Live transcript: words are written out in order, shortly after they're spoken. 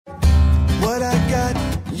What I got,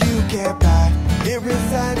 you can't buy. It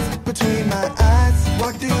resides between my eyes.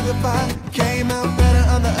 Walked through the fire, came out better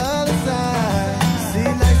on the other side. See,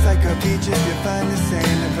 life's like a beach if you find the sand.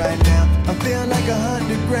 And right now, I feel like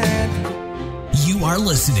 $100,000. You are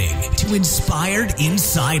listening to Inspired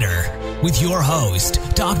Insider with your host,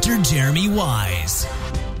 Dr. Jeremy Wise.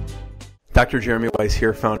 Dr. Jeremy Wise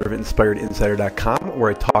here, founder of InspiredInsider.com,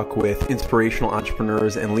 where I talk with inspirational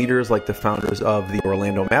entrepreneurs and leaders like the founders of the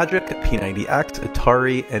Orlando Magic, P90X,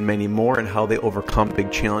 Atari, and many more, and how they overcome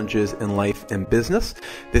big challenges in life and business.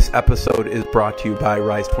 This episode is brought to you by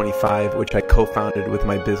Rise 25, which I co-founded with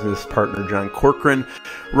my business partner, John Corcoran.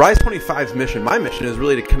 Rise 25's mission, my mission, is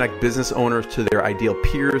really to connect business owners to their ideal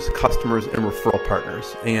peers, customers, and referral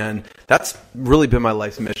partners. And that's really been my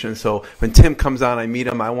life's mission. So when Tim comes on, I meet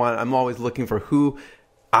him. I'm always looking for who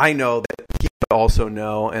I know that he would also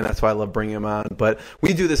know, and that's why I love bringing him on. But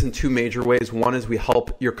we do this in two major ways. One is we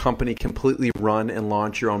help your company completely run and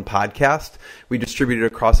launch your own podcast. We distribute it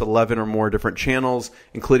across 11 or more different channels,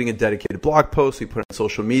 including a dedicated blog post we put on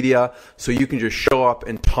social media, so you can just show up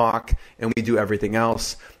and talk, and we do everything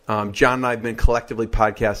else. John and I have been collectively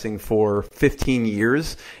podcasting for 15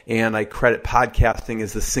 years, and I credit podcasting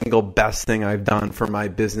as the single best thing I've done for my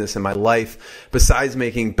business and my life. Besides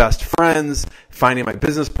making best friends, finding my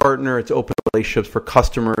business partner, it's opened relationships for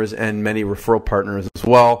customers and many referral partners as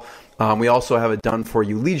well. We also have a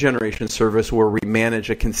done-for-you lead generation service where we manage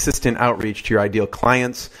a consistent outreach to your ideal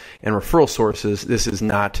clients and referral sources. This is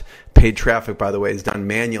not paid traffic, by the way. It's done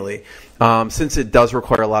manually. Since it does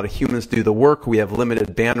require a lot of humans to do the work, we have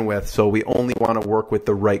limited bandwidth, so we only want to work with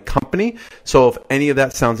the right company. So if any of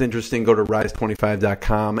that sounds interesting, go to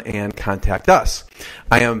rise25.com and contact us.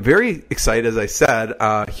 I am very excited, as I said,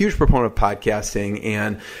 a huge proponent of podcasting,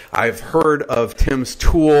 and I've heard of Tim's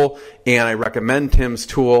tool, and I recommend Tim's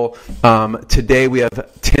tool. Today we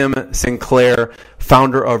have Tim Sinclair,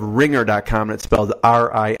 founder of Ringr.com, and it's spelled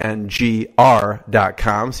Ringr.com,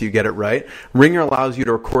 so you get it right. Ringr allows you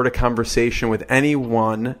to record a conversation with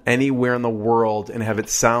anyone, anywhere in the world, and have it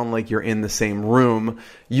sound like you're in the same room.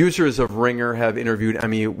 Users of Ringr have interviewed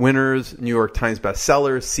Emmy winners, New York Times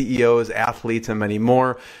bestsellers, CEOs, athletes, and many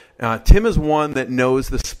more. Tim is one that knows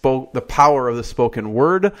the power of the spoken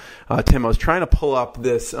word. Tim, I was trying to pull up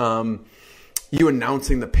this, you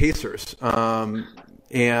announcing the Pacers.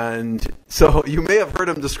 And so you may have heard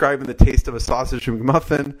him describing the taste of a Sausage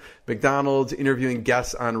McMuffin, McDonald's, interviewing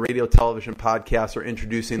guests on radio, television, podcasts, or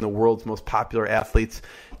introducing the world's most popular athletes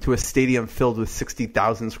to a stadium filled with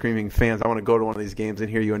 60,000 screaming fans. I want to go to one of these games and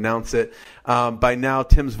hear you announce it. By now,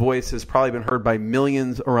 Tim's voice has probably been heard by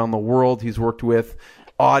millions around the world. He's worked with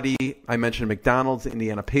Audi, I mentioned McDonald's, the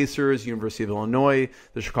Indiana Pacers, University of Illinois,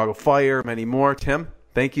 the Chicago Fire, many more. Tim,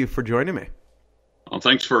 thank you for joining me. Well,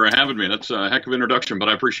 thanks for having me. That's a heck of an introduction, but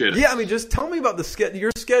I appreciate it. Yeah, I mean, just tell me about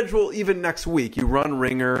your schedule even next week. You run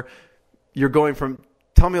Ringr. You're going from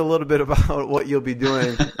 – tell me a little bit about what you'll be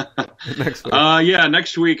doing next week.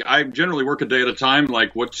 Next week I generally work a day at a time.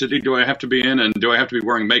 Like, what city do I have to be in, and do I have to be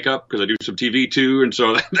wearing makeup? Because I do some TV too, and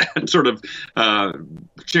so that sort of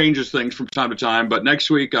changes things from time to time. But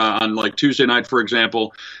next week on like Tuesday night, for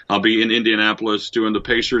example, I'll be in Indianapolis doing the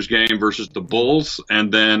Pacers game versus the Bulls,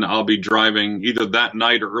 and then I'll be driving either that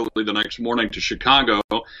night or early the next morning to Chicago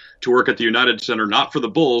to work at the United Center, not for the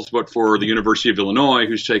Bulls, but for the University of Illinois,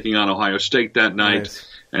 who's taking on Ohio State that night. Nice.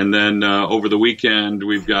 And then over the weekend,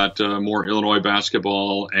 we've got more Illinois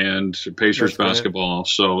basketball and Pacers basketball.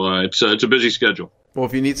 So it's a busy schedule. Well,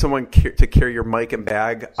 if you need someone to carry your mic and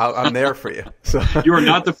bag, I'm there for you. So you are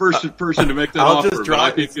not the first person to make that offer. I'll just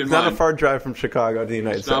drive. It's not a far drive from Chicago to the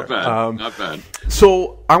United States. Not bad. Not bad.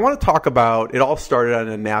 So I want to talk about, it all started on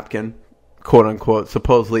a napkin, quote unquote,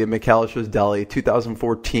 supposedly at McAllister's Deli,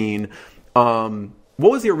 2014. What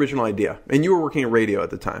was the original idea? And you were working in radio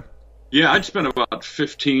at the time. Yeah, I'd spent about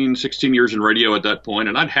 15, 16 years in radio at that point,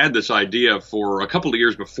 and I'd had this idea for a couple of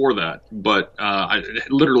years before that, but I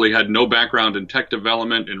literally had no background in tech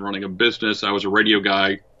development, in running a business. I was a radio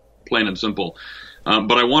guy, plain and simple.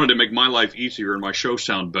 But I wanted to make my life easier and my show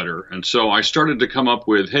sound better. And so I started to come up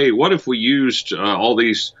with, hey, what if we used all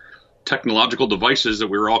these technological devices that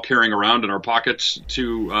we were all carrying around in our pockets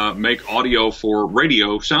to make audio for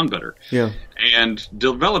radio sound better? Yeah. And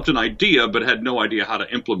developed an idea, but had no idea how to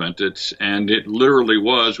implement it. And it literally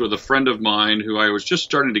was with a friend of mine who I was just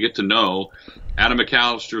starting to get to know, Adam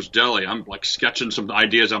McAllister's Deli. I'm like sketching some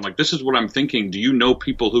ideas. I'm like, this is what I'm thinking. Do you know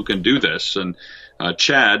people who can do this? And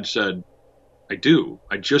Chad said, I do.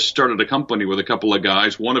 I just started a company with a couple of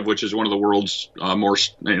guys, one of which is one of the world's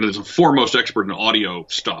foremost expert in audio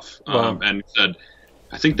stuff. Wow. And said,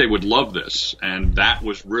 I think they would love this. And that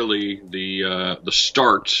was really the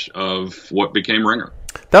start of what became Ringr.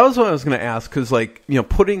 That was what I was going to ask, because, like, you know,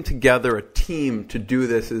 putting together a team to do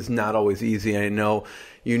this is not always easy. I know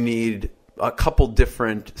you need a couple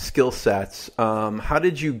different skill sets. How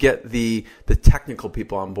did you get the technical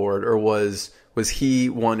people on board, or was he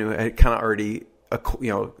one who had kind of already,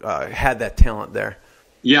 had that talent there?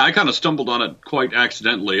 Yeah, I kind of stumbled on it quite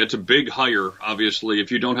accidentally. It's a big hire, obviously.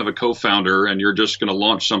 If you don't have a co-founder and you're just going to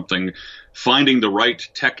launch something, finding the right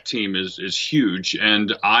tech team is huge.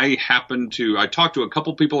 And I talked to a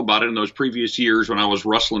couple people about it in those previous years when I was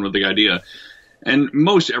wrestling with the idea. And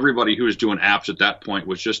most everybody who was doing apps at that point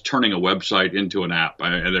was just turning a website into an app.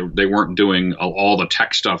 They weren't doing all the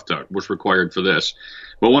tech stuff that was required for this.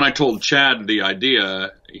 But when I told Chad the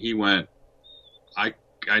idea, he went,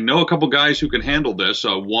 I know a couple guys who can handle this.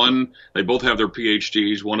 One, they both have their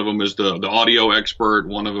PhDs. One of them is the audio expert.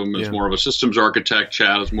 One of them is more of a systems architect.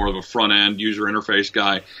 Chad is more of a front-end user interface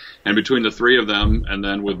guy. And between the three of them, and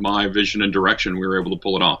then with my vision and direction, we were able to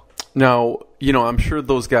pull it off. Now, you know, I'm sure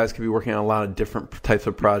those guys could be working on a lot of different types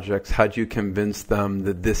of projects. How'd you convince them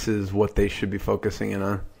that this is what they should be focusing in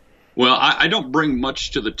on? Well, I don't bring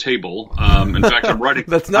much to the table. In fact, I'm writing.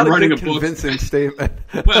 That's not I'm a writing good a book. Convincing statement.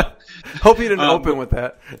 Well, hope you didn't open with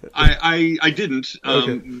that. I didn't.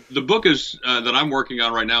 Okay. The book is that I'm working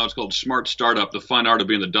on right now. It's called Smart Startup: The Fine Art of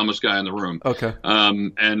Being the Dumbest Guy in the Room. Okay.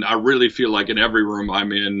 And I really feel like in every room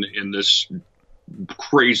I'm in this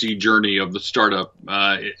crazy journey of the startup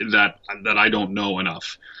that I don't know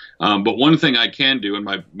enough. But one thing I can do, and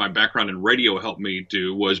my background in radio helped me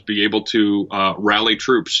do, was be able to rally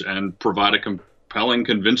troops and provide a compelling,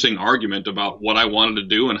 convincing argument about what I wanted to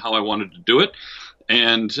do and how I wanted to do it.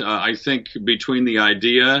 And I think between the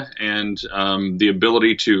idea and the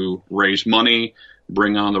ability to raise money,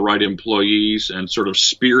 bring on the right employees, and sort of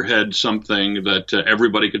spearhead something that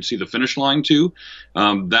everybody could see the finish line to,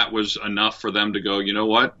 that was enough for them to go, you know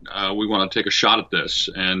what, we want to take a shot at this.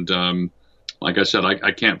 And like I said,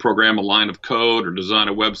 I can't program a line of code or design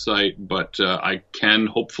a website, but I can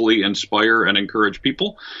hopefully inspire and encourage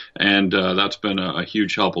people. And that's been a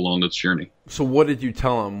huge help along this journey. So what did you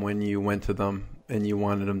tell them when you went to them and you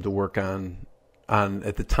wanted them to work on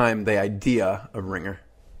at the time, the idea of Ringr?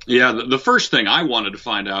 Yeah, the first thing I wanted to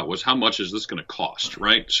find out was how much is this going to cost,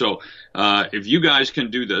 right? So if you guys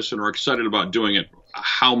can do this and are excited about doing it,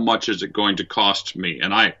 how much is it going to cost me?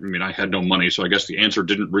 And I had no money, so I guess the answer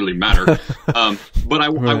didn't really matter. But I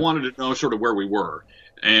wanted to know sort of where we were.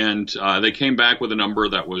 And they came back with a number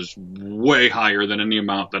that was way higher than any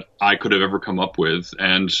amount that I could have ever come up with.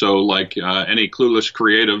 And so like any clueless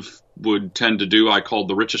creative would tend to do, I called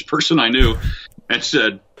the richest person I knew and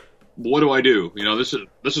said, what do I do? You know, this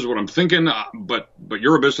is what I'm thinking, but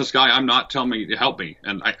you're a business guy. I'm not. Tell me, help me.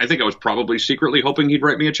 And I think I was probably secretly hoping he'd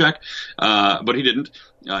write me a check, but he didn't.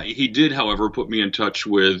 He did, however, put me in touch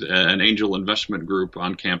with an angel investment group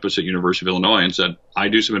on campus at University of Illinois and said, I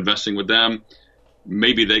do some investing with them.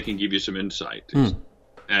 Maybe they can give you some insight.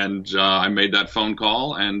 And I made that phone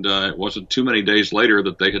call, and it wasn't too many days later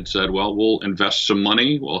that they had said, well, we'll invest some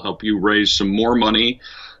money. We'll help you raise some more money.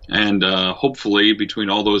 And hopefully, between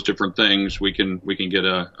all those different things, we can get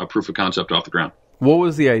a proof of concept off the ground. What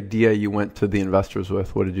was the idea you went to the investors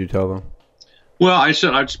with? What did you tell them? Well, I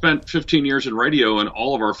said I'd spent 15 years in radio, and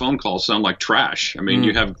all of our phone calls sound like trash. I mean,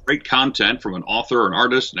 you have great content from an author, an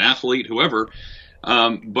artist, an athlete, whoever,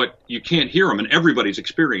 but you can't hear them, and everybody's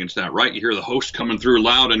experienced that, right? You hear the host coming through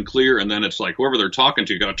loud and clear, and then it's like whoever they're talking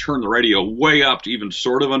to, you got to turn the radio way up to even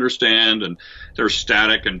sort of understand, and there's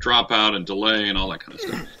static and dropout and delay and all that kind of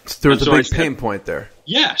stuff. There was a big pain point there.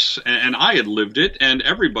 Yes, and I had lived it, and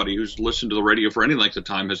everybody who's listened to the radio for any length of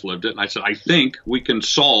time has lived it, and I said, I think we can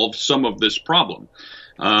solve some of this problem.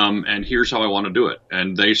 And here's how I want to do it.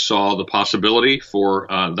 And they saw the possibility for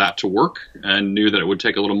that to work and knew that it would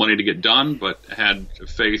take a little money to get done, but had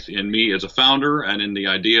faith in me as a founder and in the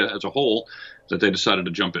idea as a whole that they decided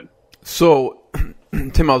to jump in. So,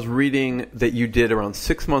 Tim, I was reading that you did around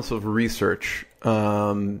 6 months of research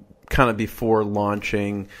kind of before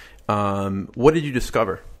launching. What did you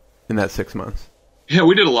discover in that 6 months? Yeah,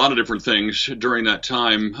 we did a lot of different things during that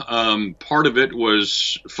time. Part of it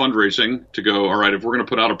was fundraising to go, all right, if we're going to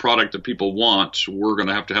put out a product that people want, we're going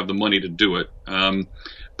to have the money to do it.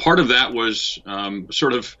 Part of that was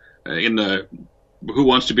sort of in the Who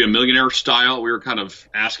Wants to Be a Millionaire style. We were kind of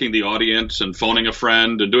asking the audience and phoning a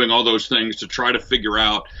friend and doing all those things to try to figure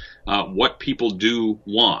out what people do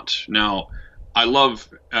want. Now, I love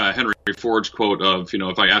Henry Ford's quote of,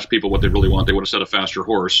 if I asked people what they really want, they would have said a faster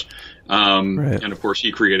horse. Right. And of course,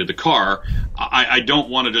 he created the car. I don't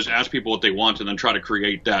want to just ask people what they want and then try to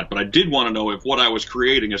create that. But I did want to know if what I was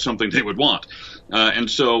creating is something they would want. And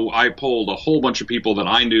so I polled a whole bunch of people that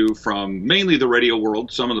I knew from mainly the radio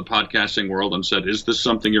world, some of the podcasting world, and said, is this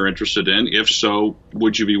something you're interested in? If so,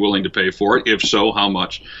 would you be willing to pay for it? If so, how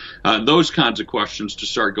much? Those kinds of questions to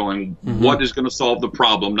start going, what is going to solve the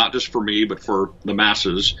problem, not just for me, but for the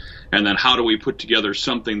masses? And then how do we put together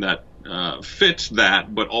something that fits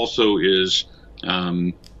that, but also is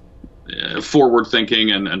forward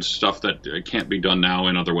thinking and stuff that can't be done now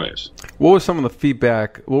in other ways. What was some of the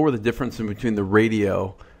feedback? What were the differences between the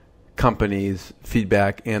radio companies'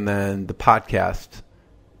 feedback and then the podcast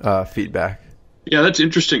feedback? Yeah, that's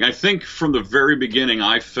interesting. I think from the very beginning,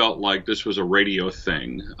 I felt like this was a radio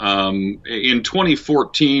thing. In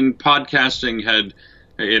 2014, podcasting had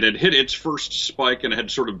hit its first spike and had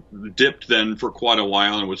sort of dipped then for quite a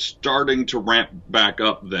while and was starting to ramp back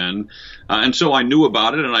up then. And so I knew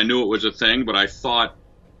about it and I knew it was a thing, but I thought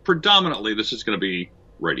predominantly this is going to be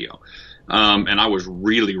radio. And I was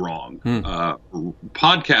really wrong.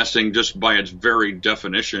 Podcasting, just by its very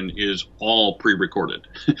definition, is all pre-recorded.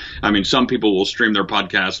 I mean, some people will stream their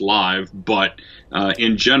podcast live, but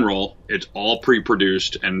in general, it's all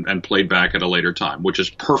pre-produced and played back at a later time, which is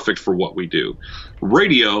perfect for what we do.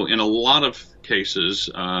 Radio, in a lot of cases,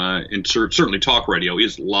 certainly talk radio,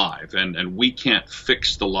 is live, and we can't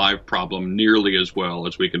fix the live problem nearly as well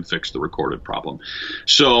as we can fix the recorded problem.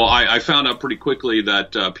 So I found out pretty quickly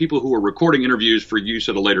that people who were recording interviews for use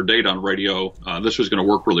at a later date on radio, this was going to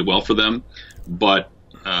work really well for them. But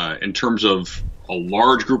in terms of a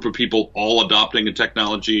large group of people all adopting a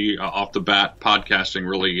technology off the bat, podcasting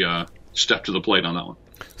really stepped to the plate on that one.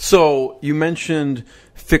 So you mentioned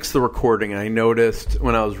fix the recording, and I noticed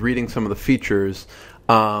when I was reading some of the features,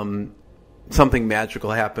 something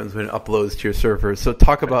magical happens when it uploads to your servers. So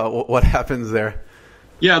talk about what happens there.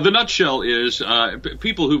 Yeah, the nutshell is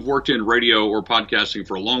people who've worked in radio or podcasting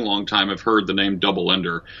for a long, long time have heard the name double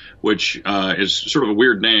ender, which is sort of a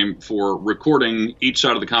weird name for recording each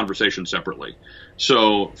side of the conversation separately.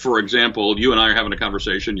 So, for example, you and I are having a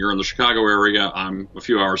conversation. You're in the Chicago area. I'm a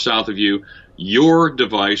few hours south of you. Your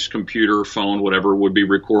device, computer, phone, whatever, would be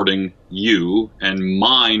recording you, and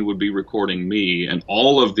mine would be recording me. And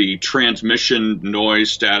all of the transmission,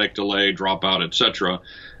 noise, static, delay, dropout, etc.,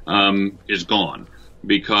 is gone,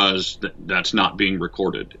 because that's not being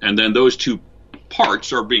recorded. And then those two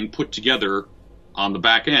parts are being put together on the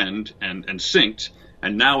back end and synced,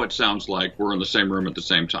 and now it sounds like we're in the same room at the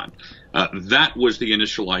same time. That was the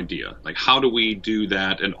initial idea. Like, how do we do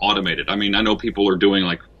that and automate it? I mean, I know people are doing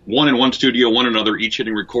like one in one studio, one in another, each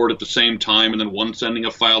hitting record at the same time, and then one sending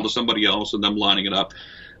a file to somebody else and them lining it up.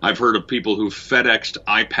 I've heard of people who FedExed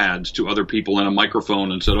iPads to other people and a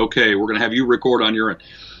microphone and said, okay, we're going to have you record on your end.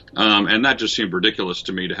 And that just seemed ridiculous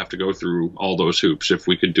to me to have to go through all those hoops if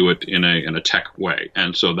we could do it in a tech way.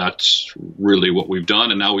 And so that's really what we've done.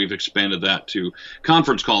 And now we've expanded that to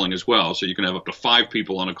conference calling as well. So you can have up to 5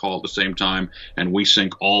 people on a call at the same time, and we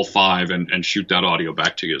sync all 5 and shoot that audio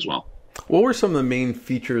back to you as well. What were some of the main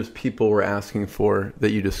features people were asking for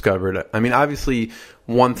that you discovered? I mean, obviously,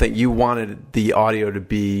 one thing, you wanted the audio to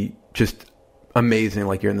be just amazing,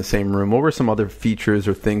 like you're in the same room. What were some other features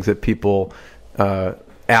or things that people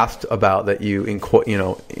asked about that you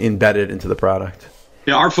embedded into the product?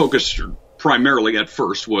 Yeah, our focus primarily at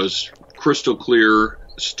first was crystal clear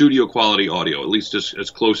studio quality audio, at least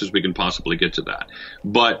as close as we can possibly get to that.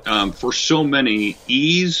 But for so many,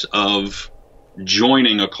 ease of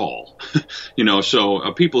joining a call,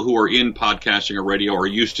 so people who are in podcasting or radio are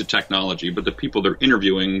used to technology, but the people they're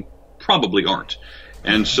interviewing probably aren't.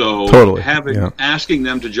 And so asking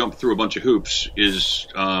them to jump through a bunch of hoops is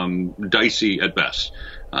dicey at best.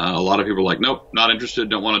 A lot of people are like, nope, not interested,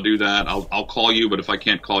 don't want to do that. I'll call you, but if I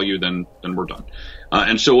can't call you, then we're done.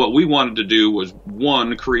 And so what we wanted to do was,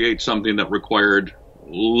 one, create something that required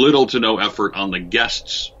little to no effort on the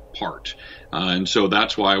guest's part. And so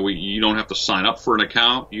that's why you don't have to sign up for an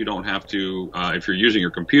account. You don't have to, if you're using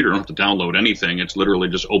your computer, you don't have to download anything. It's literally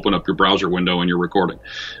just open up your browser window and you're recording.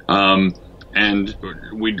 And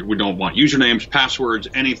we don't want usernames, passwords,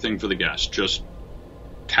 anything for the guest. Just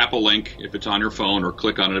tap a link if it's on your phone, or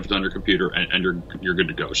click on it if it's on your computer, and you're good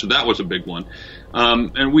to go. So that was a big one.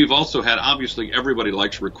 And we've also had, obviously, everybody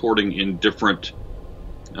likes recording in different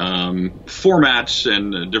formats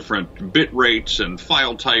and different bit rates and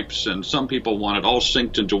file types, and some people want it all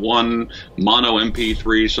synced into one mono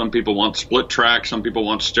MP3. Some people want split track. Some people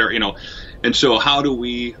want stereo. And so how do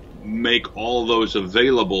we make all those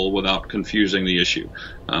available without confusing the issue.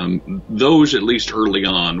 Those, at least early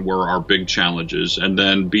on, were our big challenges. And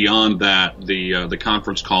then beyond that, the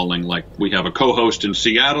conference calling, like we have a co-host in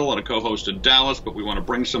Seattle and a co-host in Dallas, but we want to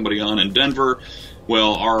bring somebody on in Denver.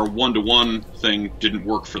 Well, our one-to-one thing didn't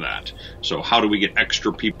work for that. So how do we get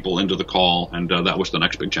extra people into the call? And that was the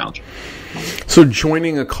next big challenge. So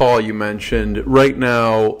joining a call, you mentioned, right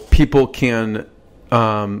now people can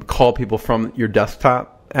call people from your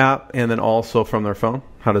desktop app and then also from their phone.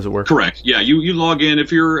 How does it work? Correct. Yeah, you log in.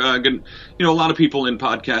 If you're, a lot of people in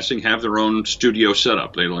podcasting have their own studio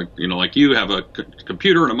setup. They like you have a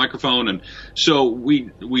computer and a microphone. And so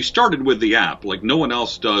we started with the app. Like no one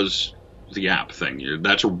else does the app thing.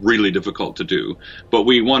 That's really difficult to do. But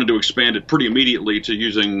we wanted to expand it pretty immediately to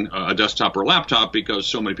using a desktop or laptop because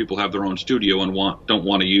so many people have their own studio and don't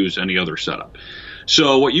want to use any other setup.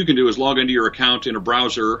 So what you can do is log into your account in a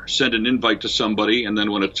browser, send an invite to somebody, and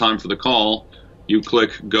then when it's time for the call, you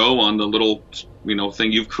click go on the little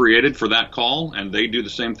thing you've created for that call, and they do the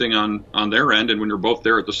same thing on their end. And when you're both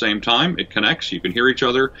there at the same time, it connects. You can hear each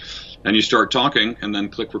other, and you start talking, and then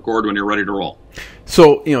click record when you're ready to roll.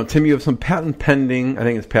 So, Tim, you have some patent pending. I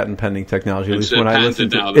think it's patent pending technology. At least when I listen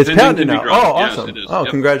to it's patented now. Oh, awesome! Yes, it is. Oh,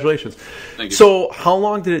 yep. Congratulations! Thank you. So, how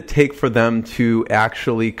long did it take for them to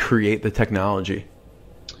actually create the technology?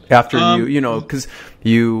 After because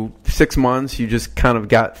 6 months, you just kind of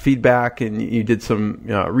got feedback and you did some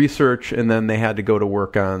research, and then they had to go to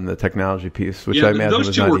work on the technology piece, which I imagine was not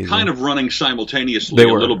easy. Those two were kind of running simultaneously a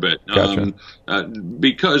little bit. Gotcha.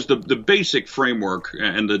 Because the basic framework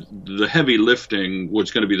and the heavy lifting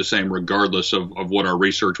was going to be the same regardless of what our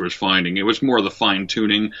research was finding. It was more the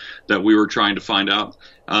fine-tuning that we were trying to find out.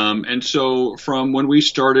 And so from when we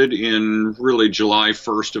started in really July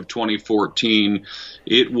 1st of 2014,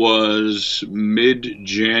 it was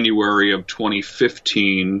mid-January of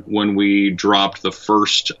 2015 when we dropped the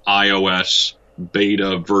first iOS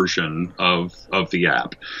beta version of the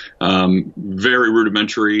app. Very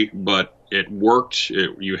rudimentary, but it worked.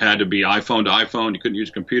 You had to be iPhone to iPhone. You couldn't use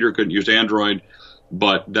a computer, couldn't use Android,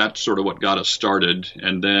 but that's sort of what got us started.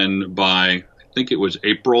 And then by, I think it was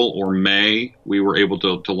April or May, we were able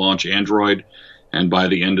to launch Android. And by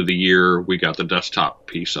the end of the year, we got the desktop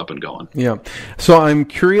piece up and going. Yeah. So I'm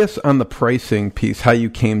curious on the pricing piece, how you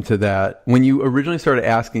came to that. When you originally started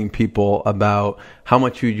asking people about how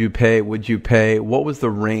much would you pay, what was the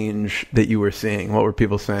range that you were seeing? What were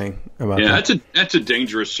people saying about that? Yeah, that's a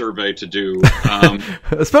dangerous survey to do.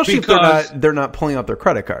 Especially if they're not pulling out their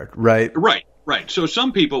credit card, right? Right. So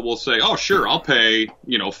some people will say, oh, sure, I'll pay,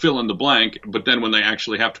 fill in the blank. But then when they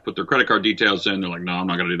actually have to put their credit card details in, they're like, no, I'm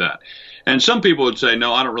not going to do that. And some people would say,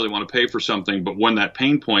 no, I don't really want to pay for something. But when that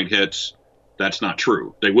pain point hits, that's not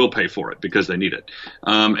true. They will pay for it because they need it.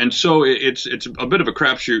 And so it's a bit of a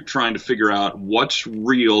crapshoot trying to figure out what's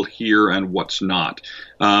real here and what's not.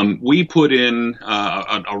 We put in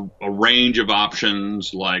a range of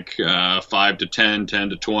options like 5 to 10, 10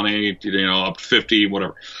 to 20, up to 50,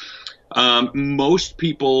 whatever. Most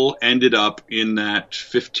people ended up in that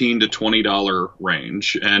 $15 to $20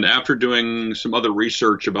 range. And after doing some other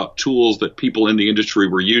research about tools that people in the industry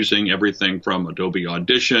were using, everything from Adobe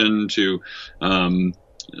Audition to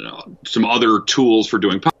some other tools for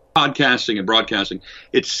doing podcasting and broadcasting,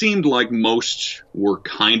 it seemed like most were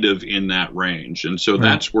kind of in that range. And so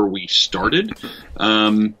that's where we started.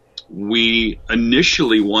 We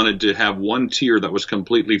initially wanted to have one tier that was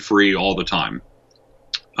completely free all the time.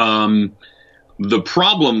 The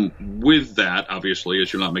problem with that, obviously,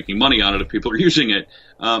 is you're not making money on it if people are using it.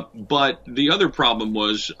 But the other problem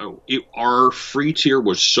was our free tier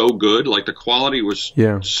was so good, like the quality was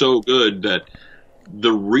so good that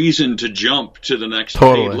the reason to jump to the next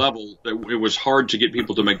paid level, it was hard to get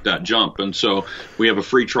people to make that jump. And so we have a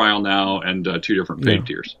free trial now and 2 different paid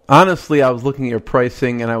tiers. Honestly, I was looking at your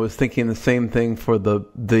pricing and I was thinking the same thing for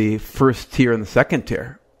the first tier and the second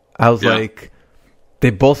tier. I was like, they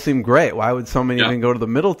both seem great. Why would somebody even go to the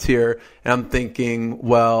middle tier? And I'm thinking,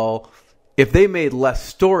 well, if they made less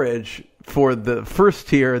storage for the first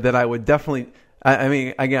tier, then I would definitely. I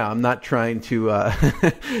mean, again, I'm not trying to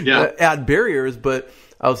add barriers, but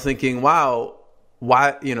I was thinking, wow,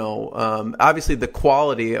 why? Obviously the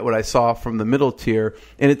quality, what I saw from the middle tier,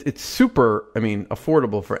 and it's super. I mean,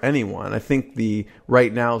 affordable for anyone. I think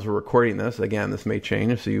right now as we're recording this, again, this may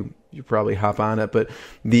change, so you probably hop on it, but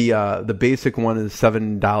the basic one is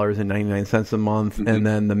 $7.99 a month, and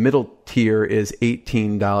then the middle tier is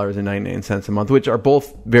 $18.99 a month, which are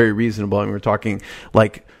both very reasonable. I mean, we're talking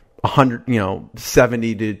like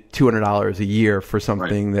 $170 to $200 a year for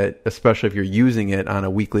something that, especially if you're using it on a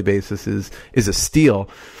weekly basis, is a steal.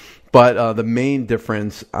 But the main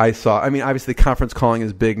difference I saw, I mean, obviously conference calling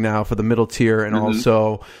is big now for the middle tier, and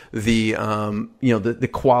also the the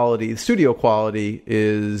quality, the studio quality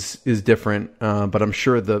is different. But I'm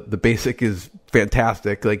sure the basic is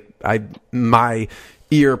fantastic. Like my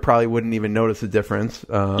ear probably wouldn't even notice a difference.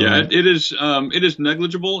 It is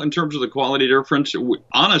negligible in terms of the quality difference.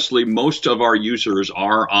 Honestly, most of our users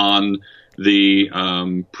are on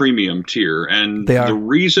the premium tier, and the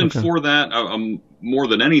reason for that, more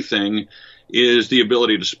than anything, is the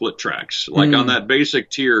ability to split tracks. Like on that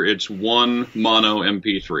basic tier, it's one mono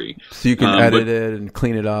MP3. So you can edit it and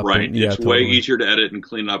clean it up. Right. And, it's way easier to edit and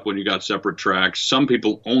clean up when you got separate tracks. Some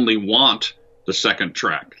people only want the second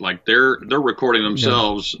track. Like they're recording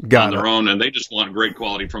themselves on their own, and they just want great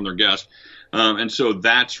quality from their guest. And so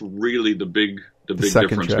that's really the big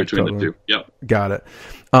difference between the two. Yep. Got it.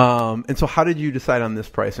 And so how did you decide on this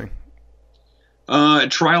pricing?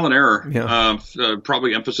 Trial and error. Yeah.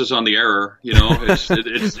 Probably emphasis on the error. You know,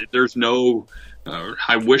 there's no.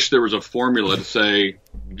 I wish there was a formula to say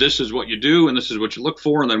this is what you do and this is what you look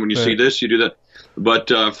for, and then when you see this, you do that.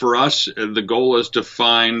 But for us, the goal is to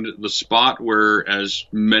find the spot where as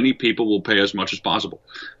many people will pay as much as possible.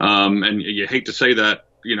 And you hate to say that,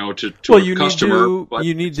 you know, to a customer, but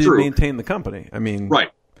you need to maintain the company. I mean, right.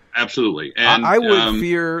 Absolutely. And I would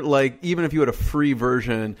fear, like, even if you had a free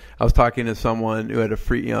version, I was talking to someone who had a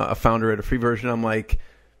free, a founder had a free version. I'm like,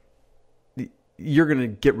 you're going to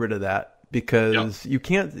get rid of that because you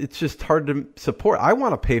can't, it's just hard to support. I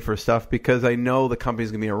want to pay for stuff because I know the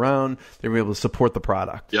company's going to be around. They're going to be able to support the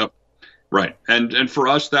product. Yep. Right. And for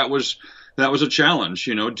us, that was a challenge.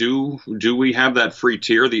 You know, do we have that free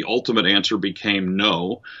tier? The ultimate answer became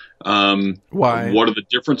no. Why? What are the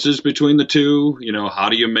differences between the two? You know, how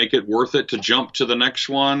do you make it worth it to jump to the next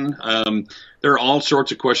one? There are all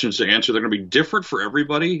sorts of questions to answer. They're going to be different for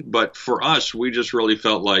everybody, but for us, we just really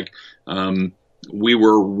felt like we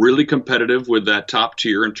were really competitive with that top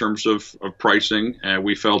tier in terms of pricing, and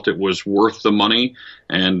we felt it was worth the money.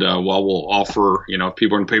 And while we'll offer, you know, if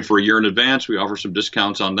people are going to pay for a year in advance, we offer some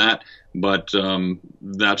discounts on that. But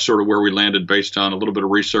that's sort of where we landed based on a little bit of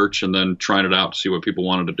research and then trying it out to see what people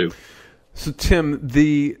wanted to do. So, Tim,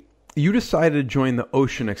 you decided to join the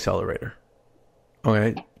Ocean Accelerator.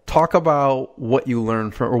 Okay. Talk about what you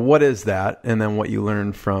learned from, or what is that, and then what you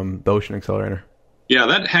learned from the Ocean Accelerator. Yeah,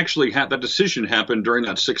 that actually that decision happened during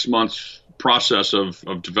that 6 months process of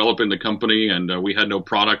developing the company, and we had no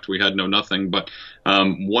product, we had no nothing. But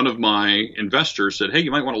one of my investors said, "Hey,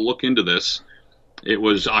 you might want to look into this." It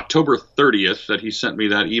was October 30th that he sent me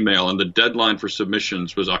that email, and the deadline for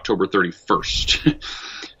submissions was October 31st.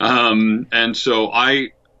 And so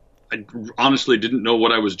I honestly didn't know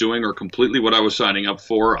what I was doing or completely what I was signing up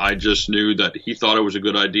for. I just knew that he thought it was a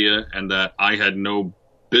good idea and that I had no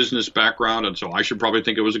business background, and so I should probably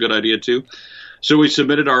think it was a good idea too. So we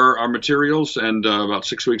submitted our materials, and about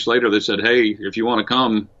 6 weeks later they said, "Hey, if you want to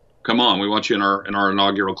come on, we want you in our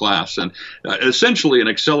inaugural class." And essentially an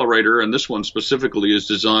accelerator, and this one specifically is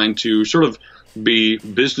designed to sort of be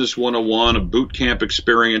business 101, a boot camp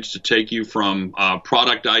experience to take you from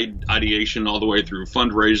product ideation all the way through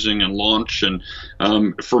fundraising and launch. And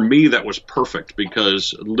for me, that was perfect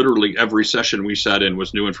because literally every session we sat in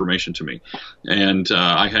was new information to me. And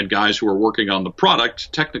I had guys who were working on the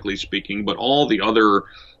product, technically speaking, but all the other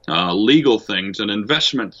legal things and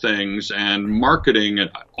investment things and marketing, and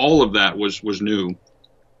all of that was new.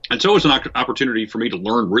 And so it was an opportunity for me to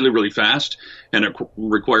learn really, really fast, and it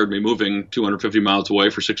required me moving 250 miles away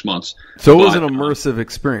for 6 months. So it was an immersive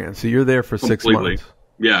experience. So you're there for completely. 6 months.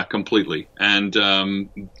 Yeah, completely. And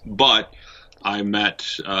but I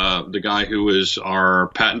met the guy who is our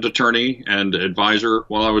patent attorney and advisor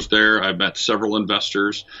while I was there. I met several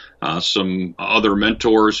investors, some other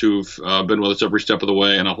mentors who've been with us every step of the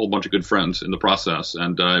way, and a whole bunch of good friends in the process.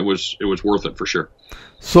 And it was worth it for sure.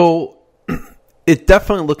 So it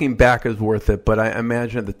definitely, looking back, is worth it. But I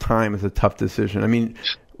imagine at the time it's a tough decision. I mean,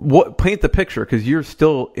 paint the picture, because you're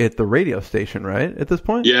still at the radio station, right, at this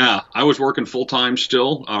point? Yeah, I was working full time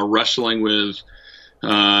still, wrestling with.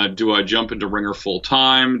 Do I jump into Ringr full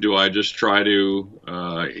time? Do I just try to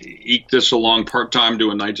eke this along part time,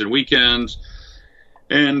 doing nights and weekends?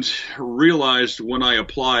 And realized when I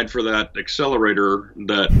applied for that accelerator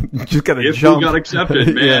that just gotta if jump. we got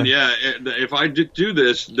accepted, man, if I do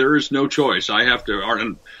this, there is no choice. I have to.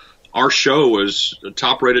 Our show was a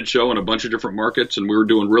top-rated show in a bunch of different markets, and we were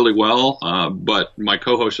doing really well. But my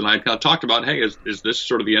co-host and I kind of talked about, hey, is this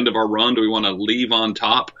sort of the end of our run? Do we want to leave on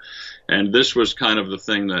top? And this was kind of the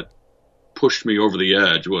thing that pushed me over the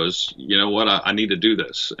edge was, you know what, I need to do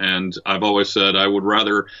this. And I've always said I would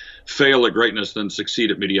rather fail at greatness than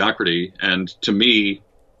succeed at mediocrity. And to me,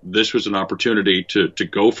 this was an opportunity to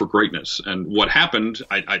go for greatness. And what happened,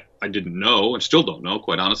 I didn't know and still don't know,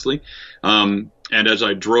 quite honestly. And as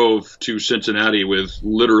I drove to Cincinnati with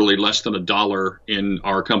literally less than $1 in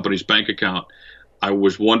our company's bank account, I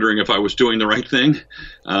was wondering if I was doing the right thing.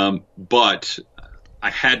 But I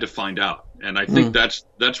had to find out. And I think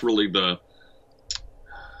that's really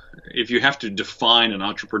if you have to define an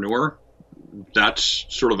entrepreneur, that's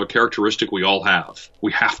sort of a characteristic we all have.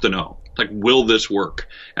 We have to know, like, will this work?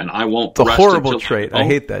 And I won't. It's a horrible trait. I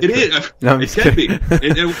hate that. It is. No, it can be.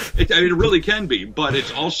 It really can be. But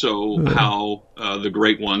it's also how the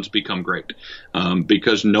great ones become great,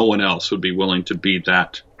 because no one else would be willing to be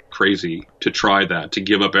that crazy to try that, to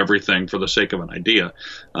give up everything for the sake of an idea.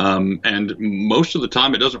 And most of the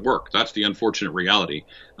time it doesn't work. That's the unfortunate reality.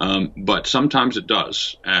 But sometimes it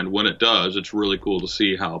does. And when it does, it's really cool to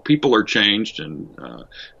see how people are changed and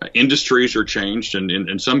industries are changed. And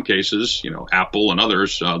in some cases, Apple and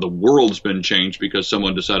others, the world's been changed because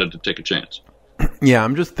someone decided to take a chance. Yeah,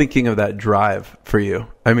 I'm just thinking of that drive for you.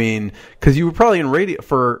 I mean, because you were probably in radio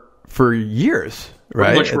for years, right?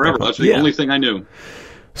 Pretty much forever. That's the only thing I knew.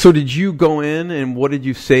 So did you go in and what did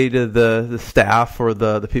you say to the staff or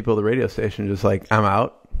the people at the radio station? Just like, I'm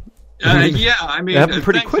out? Yeah, I mean, it happened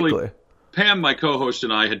pretty quickly. Pam, my co-host,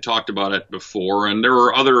 and I had talked about it before, and there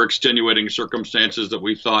were other extenuating circumstances that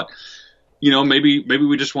we thought, maybe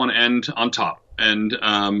we just want to end on top.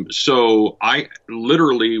 And so I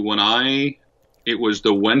literally, it was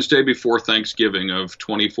the Wednesday before Thanksgiving of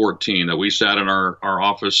 2014 that we sat in our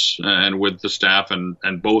office and with the staff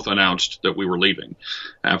and both announced that we were leaving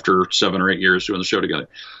after 7 or 8 years doing the show together.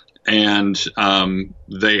 And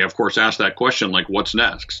they, of course, asked that question, like, what's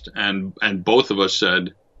next? And both of us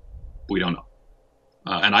said, we don't know.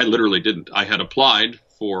 And I literally didn't. I had applied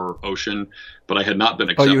for Ocean, but I had not been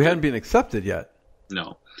accepted. Oh, you hadn't been accepted yet?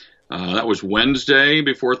 No. That was Wednesday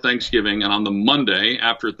before Thanksgiving, and on the Monday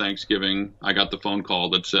after Thanksgiving, I got the phone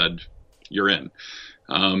call that said, you're in.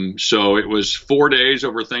 So it was 4 days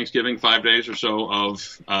over Thanksgiving, 5 days or so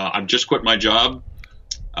of, I've just quit my job.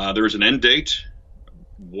 There was an end date.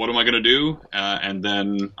 What am I going to do? And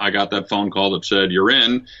then I got that phone call that said, you're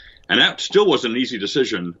in. And that still wasn't an easy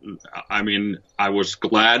decision. I mean, I was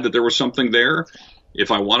glad that there was something there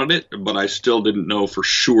if I wanted it, but I still didn't know for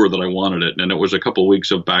sure that I wanted it. And it was a couple of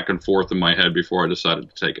weeks of back and forth in my head before I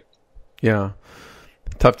decided to take it. Yeah.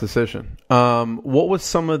 Tough decision. What was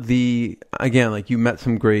some of the, again, like you met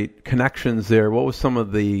some great connections there. What was some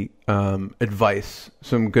of the advice,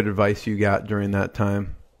 some good advice you got during that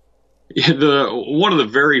time? One of the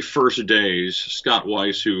very first days, Scott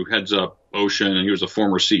Weiss, who heads up Ocean, and he was a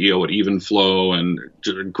former CEO at Evenflow and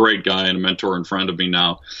a great guy and a mentor and friend of me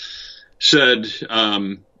now, said,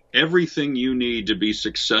 everything you need to be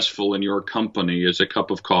successful in your company is a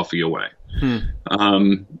cup of coffee away.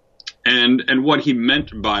 And what he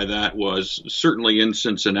meant by that was certainly in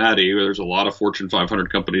Cincinnati, there's a lot of Fortune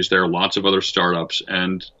 500 companies there, lots of other startups,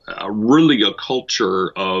 and really a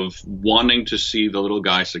culture of wanting to see the little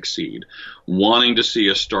guy succeed, wanting to see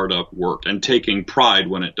a startup work, and taking pride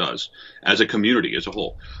when it does, as a community as a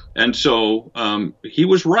whole. And so he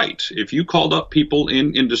was right. If you called up people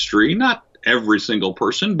in industry, not every single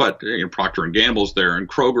person, but Procter & Gamble's there and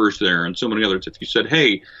Kroger's there and so many others. If you said,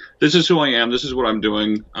 hey, this is who I am, this is what I'm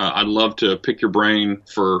doing, I'd love to pick your brain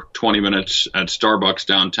for 20 minutes at Starbucks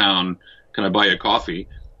downtown, can I buy you a coffee?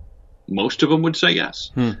 Most of them would say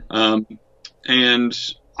yes. And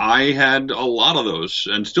I had a lot of those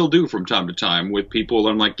and still do from time to time with people that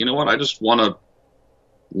I'm like, you know what, I just want to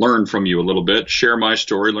learn from you a little bit, share my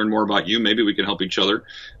story, learn more about you. Maybe we can help each other.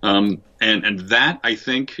 And that, I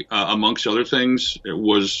think, amongst other things, it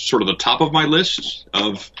was sort of the top of my list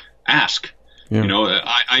of ask. Yeah.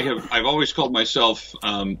 I've always called myself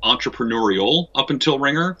entrepreneurial up until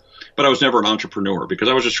Ringr, but I was never an entrepreneur because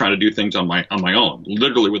I was just trying to do things on my own,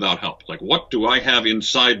 literally without help. Like, what do I have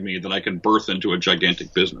inside me that I can birth into a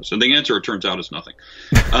gigantic business? And the answer, it turns out, is nothing.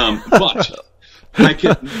 But I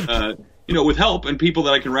can, with help and people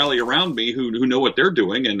that I can rally around me who know what they're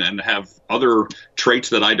doing and have other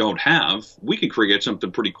traits that I don't have, we can create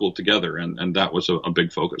something pretty cool together. And that was a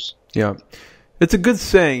big focus. Yeah. It's a good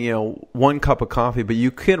saying, one cup of coffee, but you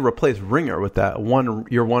can replace Ringr with that.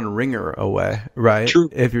 You're one Ringr away, right? True.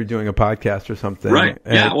 If you're doing a podcast or something. Right.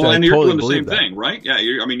 Yeah. And you're doing the same thing, right? Yeah.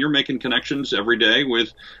 You're making connections every day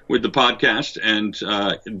with the podcast, and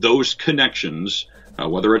those connections,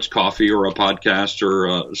 whether it's coffee or a podcast or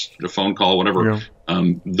a phone call, whatever,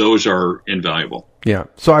 those are invaluable. Yeah.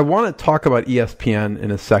 So I want to talk about ESPN in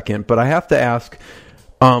a second, but I have to ask,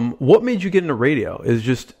 what made you get into radio?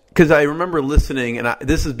 because I remember listening, and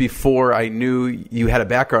this is before I knew you had a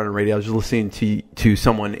background in radio. I was just listening to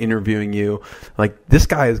someone interviewing you. Like, this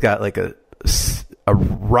guy has got like a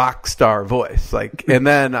rock star voice. Like, and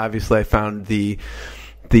then obviously I found the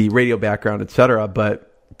radio background, etc.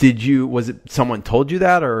 But was it someone told you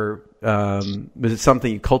that, or was it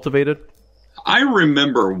something you cultivated? I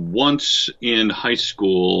remember once in high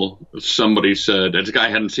school, somebody said, this guy I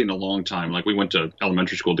hadn't seen in a long time. Like, we went to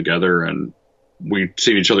elementary school together, and we'd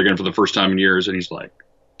seen each other again for the first time in years. And he's like,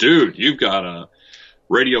 dude, you've got a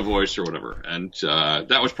radio voice or whatever. And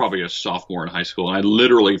that was probably a sophomore in high school. And I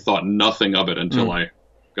literally thought nothing of it until I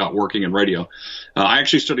got working in radio. I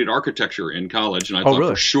actually studied architecture in college, and I thought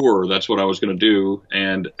really? For sure that's what I was going to do.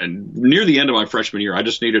 And near the end of my freshman year, I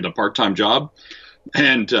just needed a part-time job.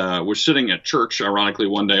 And was sitting at church, ironically,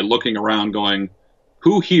 one day looking around going,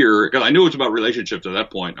 who here, because I knew it was about relationships at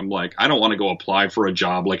that point. I'm like, I don't want to go apply for a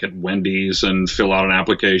job like at Wendy's and fill out an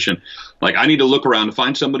application. Like, I need to look around and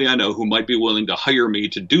find somebody I know who might be willing to hire me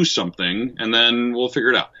to do something, and then we'll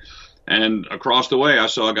figure it out. And across the way, I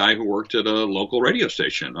saw a guy who worked at a local radio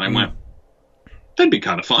station. I went, that'd be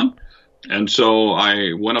kind of fun. And so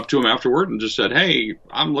I went up to him afterward and just said, hey,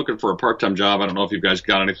 I'm looking for a part-time job. I don't know if you guys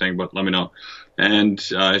got anything, but let me know. And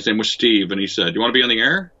his name was Steve, and he said, do you want to be on the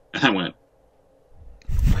air? And I went,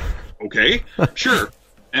 okay, sure.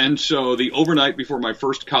 And so the overnight before my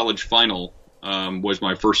first college final was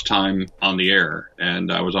my first time on the air.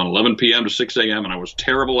 And I was on 11 p.m. to 6 a.m., and I was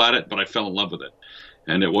terrible at it, but I fell in love with it.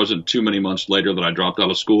 And it wasn't too many months later that I dropped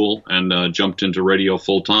out of school and jumped into radio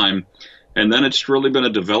full-time. And then it's really been a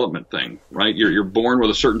development thing, right? You're born with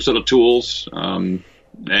a certain set of tools, and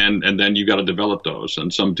then you got to develop those.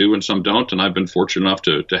 And some do and some don't. And I've been fortunate enough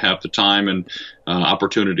to have the time and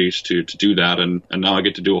opportunities to do that. And now I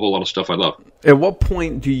get to do a whole lot of stuff I love. At what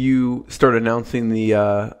point do you start announcing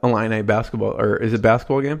the Illini basketball, or is it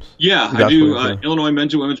basketball games? Yeah, I do Illinois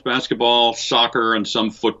men's and women's basketball, soccer, and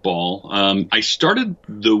some football. I started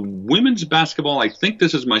the women's basketball, I think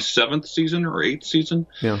this is my 7th season or 8th season.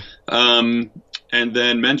 Yeah. And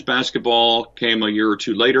then men's basketball came a year or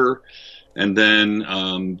two later. And then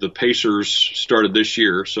the Pacers started this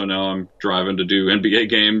year, so now I'm driving to do NBA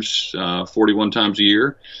games 41 times a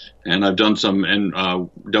year. And I've done some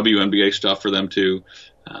WNBA stuff for them too.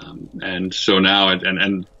 And so now,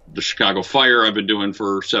 and the Chicago Fire I've been doing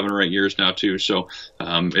for 7 or 8 years now too. So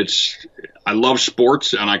I love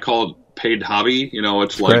sports, and I call it paid hobby. You know,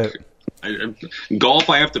 it's like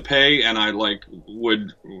golf I have to pay, and I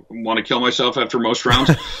would want to kill myself after most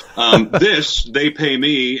rounds. This, they pay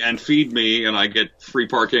me and feed me, and I get free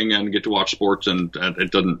parking and get to watch sports, and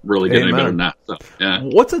it doesn't really get any better than that. So, yeah.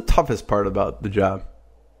 What's the toughest part about the job,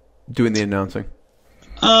 doing the announcing?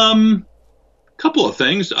 Couple of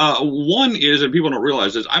things. One is, and people don't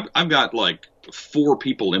realize this, I've got 4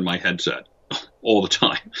 people in my headset all the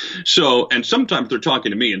time. So, and sometimes they're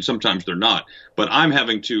talking to me and sometimes they're not, but I'm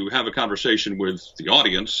having to have a conversation with the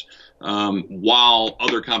audience while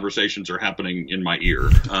other conversations are happening in my ear.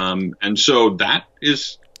 And so that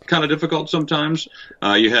is kind of difficult sometimes.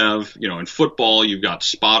 You have, in football, you've got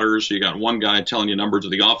spotters. You got one guy telling you numbers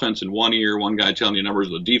of the offense in one ear, one guy telling you numbers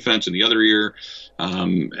of the defense in the other ear.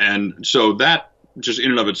 And so that, just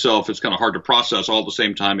in and of itself, it's kind of hard to process all at the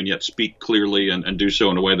same time and yet speak clearly and do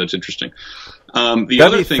so in a way that's interesting. The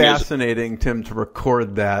other thing fascinating, Tim, to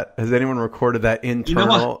record that. Has anyone recorded that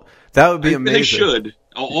internal? That would be amazing. They should,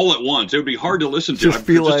 all at once. It would be hard to listen to. Just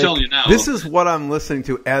feel just telling you now. This is what I'm listening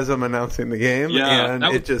to as I'm announcing the game. Yeah, and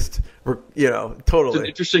it just, totally. It's an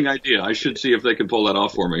interesting idea. I should see if they can pull that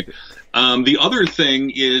off for me. The other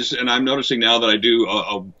thing is, and I'm noticing now that I do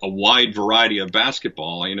a wide variety of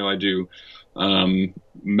basketball. I do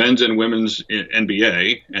men's and women's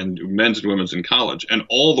NBA and men's and women's in college. And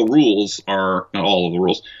all the rules are, not all of the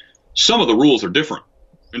rules, some of the rules are different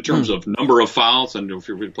in terms of number of fouls and if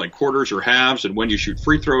you're going to play quarters or halves and when you shoot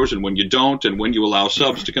free throws and when you don't and when you allow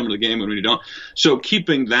subs to come to the game and when you don't. So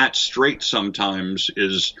keeping that straight sometimes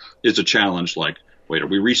is a challenge. Wait, are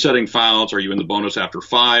we resetting fouls? Are you in the bonus after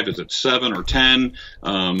 5? Is it 7 or 10?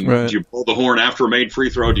 Do you blow the horn after a made free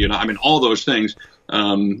throw? Do you not? All those things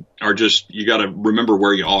are just, you got to remember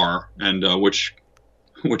where you are and which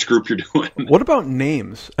group you're doing. What about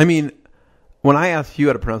names? When I asked you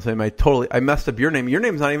how to pronounce the name, I messed up your name. Your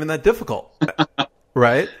name's not even that difficult,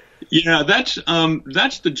 right? Yeah, that's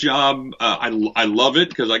the job. I love it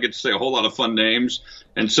because I get to say a whole lot of fun names,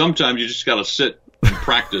 and sometimes you just got to sit and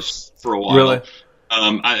practice for a while. Really?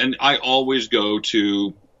 I always go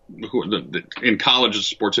to in college as a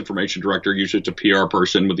sports information director, usually it's a PR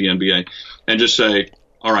person with the NBA, and just say,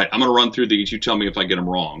 all right, I'm going to run through these. You tell me if I get them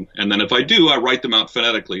wrong. And then if I do, I write them out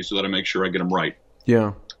phonetically so that I make sure I get them right.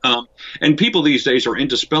 Yeah. And people these days are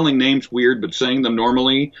into spelling names weird but saying them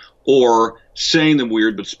normally, or saying them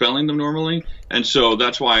weird but spelling them normally. And so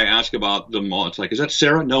that's why I ask about them all. It's like, is that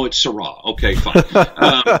Sarah? No, it's Sarah. Okay, fine.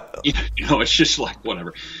 It's just like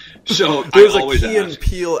whatever. So there's I a always Key and ask.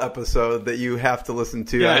 Peele episode that you have to listen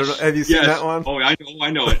to. Yes, I don't know, have you seen that one? Oh,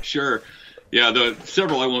 I know it. Sure. Yeah, the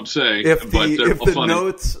several I won't say, If but they're all funny.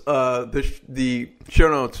 notes, the show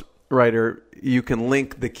notes writer, you can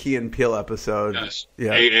link the Key and Peele episode. Yes.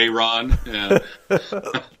 Yeah. A. Ron. Yeah.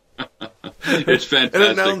 It's fantastic.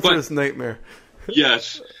 An announcer's nightmare.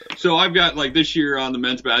 Yes. So I've got, like, this year on the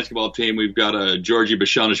men's basketball team, we've got a Georgie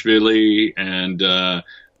Bashanishvili, and the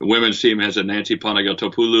women's team has a Nancy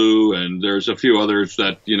Panagiotopoulou, and there's a few others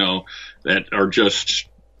that, that are just,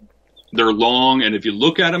 they're long, and if you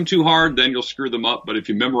look at them too hard, then you'll screw them up. But if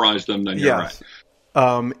you memorize them, then you're right.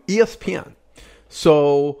 ESPN.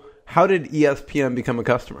 So how did ESPN become a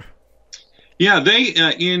customer? Yeah,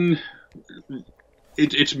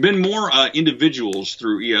 it's been more individuals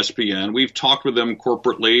through ESPN. We've talked with them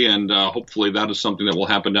corporately, and hopefully that is something that will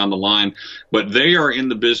happen down the line. But they are in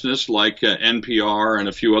the business, like NPR and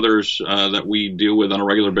a few others that we deal with on a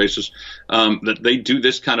regular basis, that they do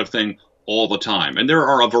this kind of thing all the time. And there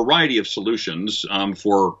are a variety of solutions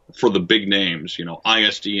for the big names,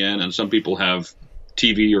 ISDN, and some people have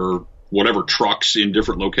TV or whatever trucks in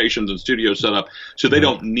different locations and studios set up, so they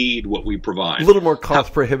don't need what we provide. A little more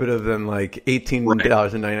cost prohibitive than like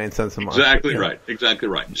 $18.99 a month. Exactly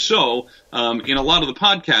right. So in a lot of the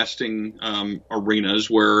podcasting arenas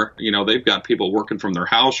where they've got people working from their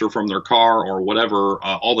house or from their car or whatever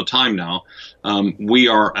all the time now, we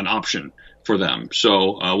are an option for them.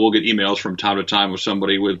 So we'll get emails from time to time with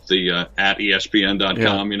somebody with the at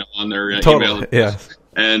ESPN.com on their email. Yeah.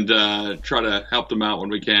 And try to help them out when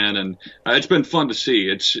we can. And it's been fun to see.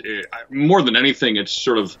 It's more than anything, it's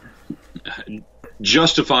sort of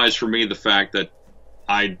justifies for me the fact that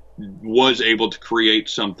I was able to create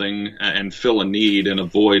something and fill a need and a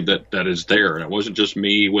void that is there. And it wasn't just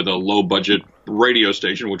me with a low-budget radio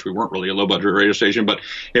station, which we weren't really a low-budget radio station, but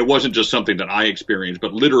it wasn't just something that I experienced,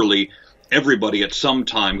 but literally everybody at some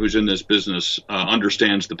time who's in this business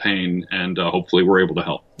understands the pain, and hopefully we're able to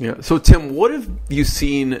help. Yeah. So, Tim, what have you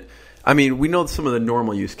seen? I mean, we know some of the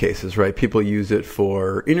normal use cases, right? People use it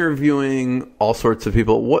for interviewing all sorts of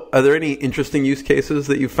people. Are there any interesting use cases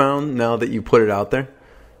that you found now that you put it out there?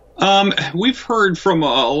 We've heard from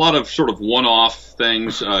a lot of sort of one-off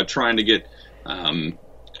things, trying to get. I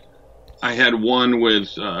had one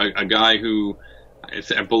with a guy who,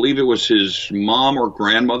 I believe it was his mom or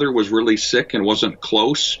grandmother was really sick and wasn't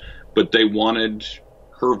close, but they wanted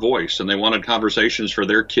her voice and they wanted conversations for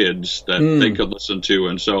their kids that they could listen to.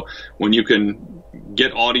 And so when you can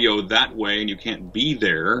get audio that way and you can't be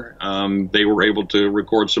there, they were able to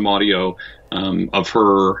record some audio of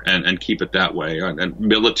her and keep it that way. And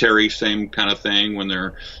military, same kind of thing when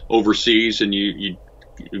they're overseas and you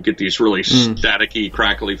get these really staticky,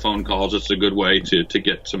 crackly phone calls. It's a good way to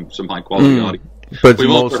get some high quality audio. But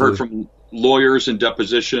we've also heard from lawyers in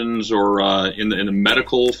depositions or in the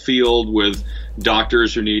medical field with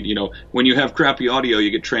doctors who need, when you have crappy audio,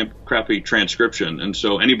 you get crappy transcription. And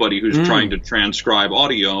so anybody who's trying to transcribe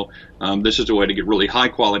audio, this is a way to get really high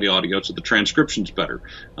quality audio so the transcription's better.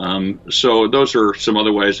 So those are some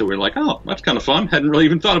other ways that we're like, oh, that's kind of fun. Hadn't really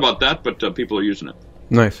even thought about that, but people are using it.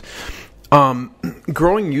 Nice.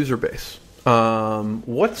 Growing user base.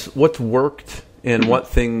 What's worked and what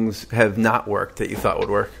things have not worked that you thought would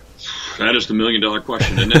work? That is the $1 million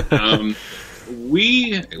question, isn't it?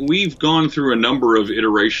 We've gone through a number of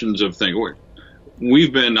iterations of things.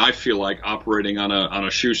 We've been, I feel like, operating on a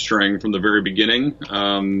shoestring from the very beginning.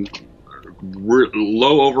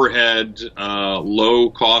 Low overhead, low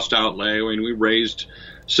cost outlay. I mean, we raised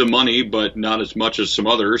some money, but not as much as some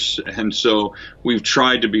others, and so we've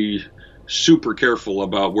tried to be super careful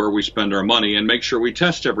about where we spend our money and make sure we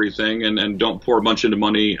test everything and don't pour a bunch of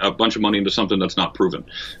money into something that's not proven.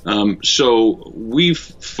 So we've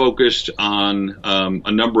focused on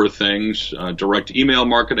a number of things, direct email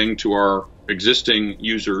marketing to our existing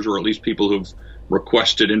users, or at least people who've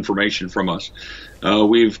requested information from us.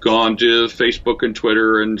 We've gone to Facebook and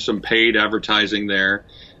Twitter and some paid advertising there.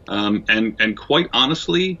 And quite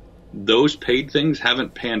honestly, those paid things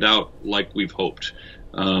haven't panned out like we've hoped.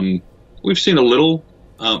 We've seen a little,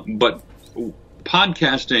 but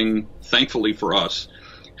podcasting, thankfully for us,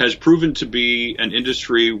 has proven to be an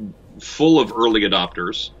industry full of early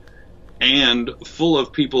adopters and full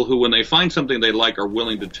of people who, when they find something they like, are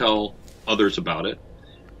willing to tell others about it.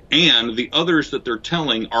 And the others that they're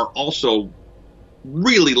telling are also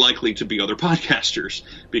really likely to be other podcasters,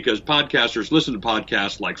 because podcasters listen to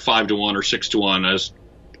podcasts like 5 to 1 or 6 to 1 as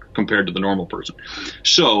compared to the normal person.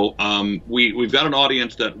 So we've got an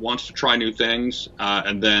audience that wants to try new things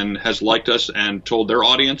and then has liked us and told their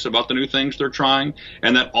audience about the new things they're trying,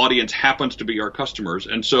 and that audience happens to be our customers.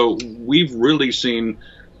 And so we've really seen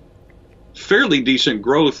fairly decent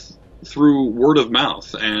growth through word of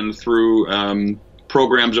mouth and through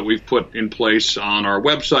programs that we've put in place on our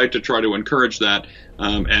website to try to encourage that.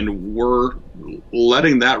 And we're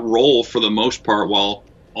letting that roll for the most part while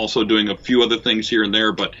also doing a few other things here and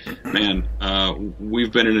there. But, man,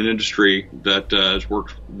 we've been in an industry that has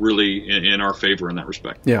worked really in our favor in that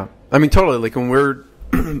respect. Yeah. I mean, totally. Like when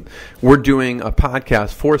we're doing a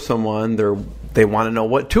podcast for someone, they want to know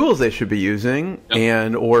what tools they should be using.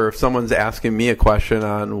 Yep. Or if someone's asking me a question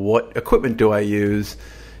on what equipment do I use,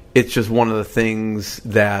 it's just one of the things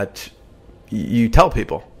that you tell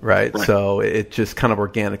people, right? So it just kind of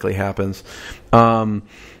organically happens.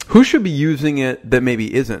 Who should be using it that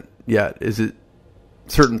maybe isn't yet? Is it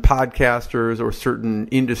certain podcasters or certain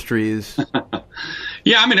industries?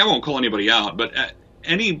 Yeah, I mean, I won't call anybody out, but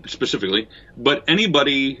anybody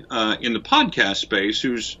in the podcast space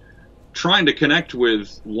who's trying to connect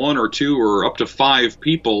with one or two or up to 5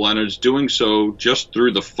 people and is doing so just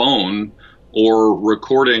through the phone or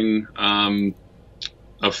recording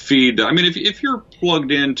a feed. I mean, if you're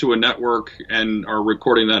plugged into a network and are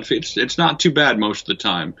recording that feed, it's not too bad most of the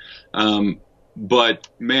time. But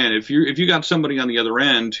man, if you got somebody on the other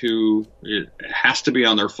end who it has to be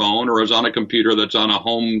on their phone or is on a computer that's on a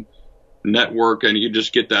home network and you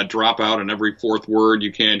just get that dropout and every 4th word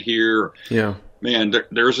you can't hear. Yeah. Man,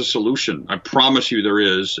 there's a solution. I promise you there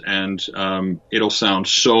is, and it'll sound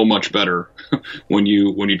so much better when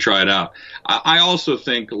you try it out. I also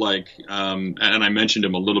think, like, and I mentioned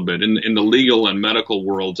him a little bit, in the legal and medical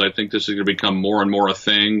worlds, I think this is going to become more and more a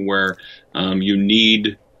thing where you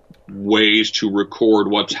need ways to record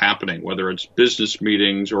what's happening, whether it's business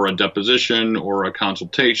meetings or a deposition or a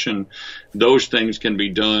consultation. Those things can be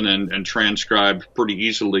done and transcribed pretty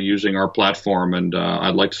easily using our platform, and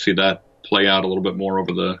I'd like to see that play out a little bit more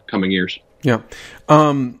over the coming years. Yeah.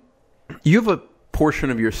 You have a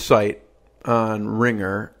portion of your site on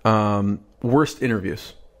Ringr, worst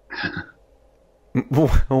interviews.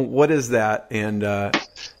 What is that? And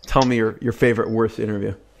tell me your favorite worst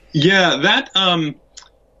interview. Yeah, that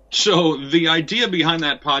so the idea behind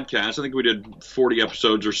that podcast, I think we did 40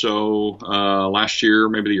 episodes or so last year,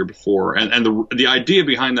 maybe the year before. And the idea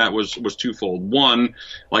behind that was twofold. One,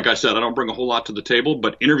 like I said, I don't bring a whole lot to the table,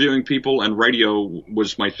 but interviewing people and radio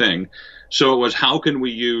was my thing. So it was, how can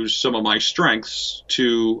we use some of my strengths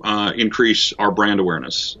to increase our brand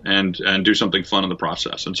awareness and do something fun in the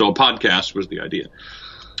process? And so a podcast was the idea.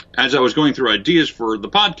 As I was going through ideas for the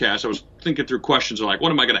podcast, I was thinking through questions like,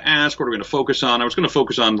 what am I going to ask? What are we going to focus on? I was going to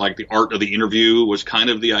focus on, like, the art of the interview was kind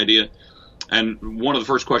of the idea. And one of the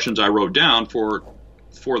first questions I wrote down for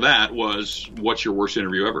that was, what's your worst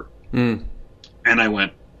interview ever? And I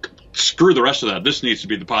went, screw the rest of that. This needs to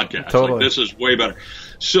be the podcast. Totally. Like, this is way better.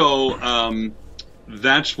 So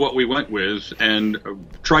that's what we went with, and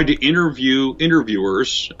tried to interview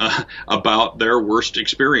interviewers about their worst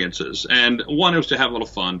experiences. And one, it was to have a little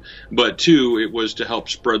fun, but two, it was to help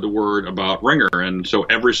spread the word about Ringr. And so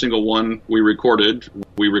every single one we recorded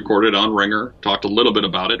on Ringr, talked a little bit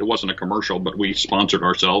about it. It wasn't a commercial, but we sponsored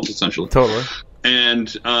ourselves, essentially. Totally. And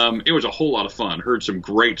it was a whole lot of fun. Heard some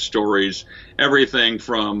great stories, everything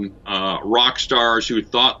from rock stars who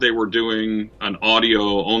thought they were doing an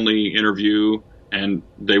audio-only interview, and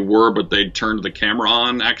they were, but they'd turned the camera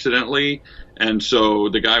on accidentally. And so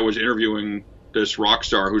the guy was interviewing this rock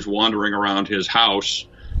star who's wandering around his house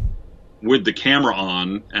with the camera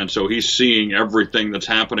on. And so he's seeing everything that's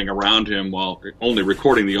happening around him while only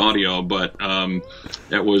recording the audio. But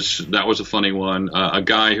that was a funny one. A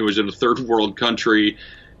guy who was in a third world country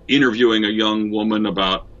interviewing a young woman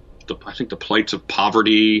about the plights of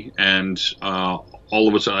poverty and all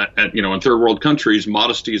of us, in third world countries,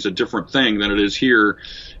 modesty is a different thing than it is here.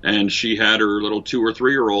 And she had her little 2 or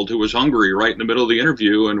 3 year old who was hungry right in the middle of the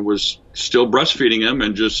interview and was still breastfeeding him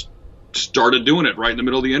and just started doing it right in the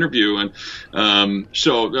middle of the interview. And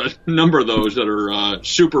so a number of those that are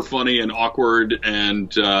super funny and awkward, and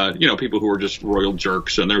people who are just royal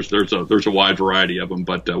jerks. And there's a wide variety of them,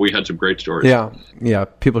 but we had some great stories. Yeah,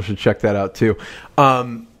 people should check that out too.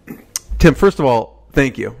 Tim, first of all,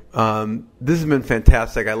 thank you. This has been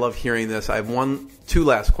fantastic. I love hearing this. I have 2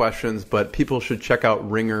 last questions, but people should check out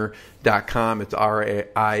Ringr.com. It's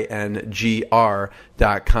RAINGR.com.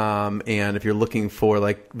 And if you're looking for,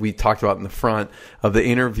 like we talked about in the front of the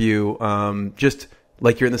interview, just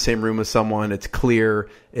like you're in the same room with someone. It's clear.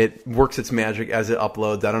 It works its magic as it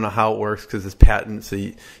uploads. I don't know how it works because it's patent, so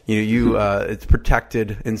it's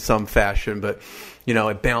protected in some fashion, but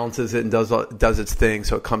it balances it and does its thing,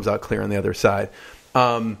 so it comes out clear on the other side.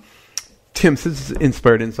 Tim, since it's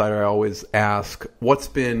Inspired Insider, I always ask, what's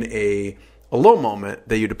been a low moment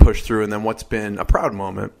that you had to push through, and then what's been a proud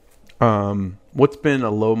moment? What's been a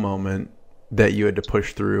low moment that you had to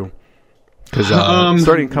push through? Because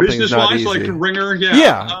starting a company is not easy. Business-wise, like Ringr,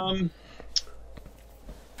 yeah.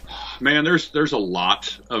 Man, there's a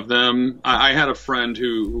lot of them. I had a friend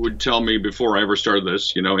who would tell me before I ever started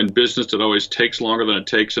this, in business it always takes longer than it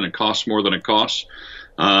takes and it costs more than it costs.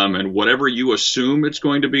 And whatever you assume it's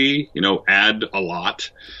going to be, add a lot.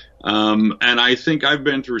 And I think I've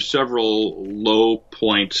been through several low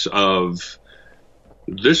points of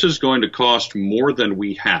this is going to cost more than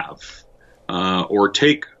we have, or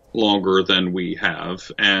take longer than we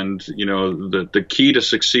have. And, the key to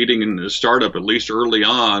succeeding in the startup, at least early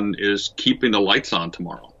on, is keeping the lights on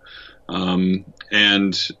tomorrow. The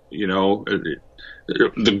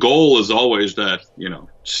goal is always that,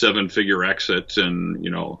 7-figure exit and,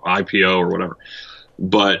 IPO or whatever.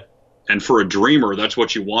 And for a dreamer, that's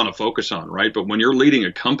what you want to focus on, right? But when you're leading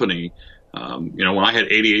a company, when I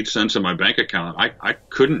had 88 cents in my bank account, I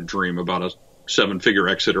couldn't dream about a 7-figure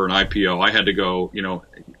exit or an IPO. I had to go,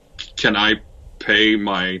 can I pay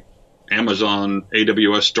my Amazon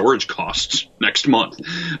AWS storage costs next month?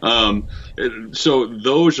 So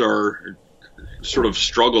those are sort of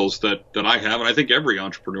struggles that I have, and I think every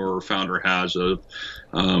entrepreneur or founder has.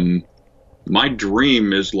 My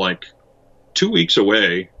dream is like 2 weeks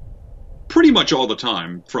away, pretty much all the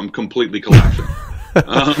time, from completely collapsing.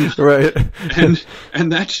 Right.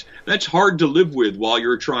 And that's hard to live with while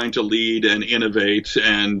you're trying to lead and innovate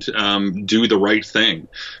and do the right thing.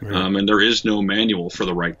 Right. And there is no manual for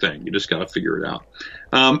the right thing. You just got to figure it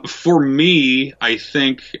out. For me, I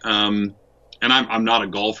think, and I'm not a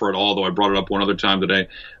golfer at all, though I brought it up one other time today.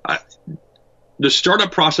 The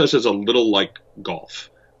startup process is a little like golf.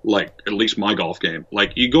 Like at least my golf game.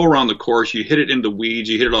 Like you go around the course, you hit it in the weeds,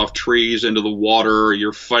 you hit it off trees, into the water,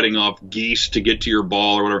 you're fighting off geese to get to your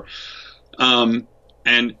ball or whatever.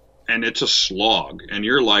 And it's a slog. And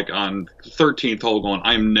you're like on the 13th hole going,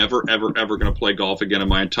 I'm never, ever, ever going to play golf again in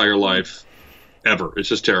my entire life. Ever. It's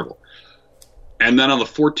just terrible. And then on the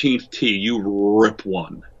 14th tee, you rip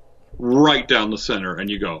one right down the center and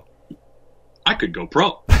you go, I could go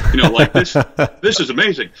pro. Like this is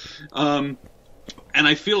amazing. And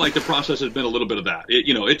I feel like the process has been a little bit of that.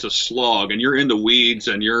 It's a slog, and you're in the weeds,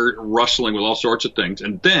 and you're wrestling with all sorts of things.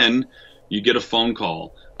 And then you get a phone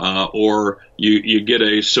call, or you get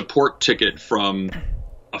a support ticket from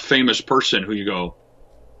a famous person who you go,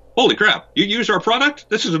 holy crap, you use our product?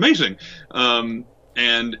 This is amazing. And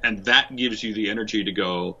that gives you the energy to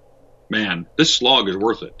go, man, this slog is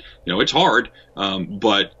worth it. It's hard,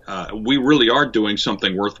 but we really are doing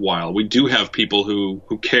something worthwhile. We do have people who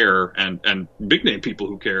care and big name people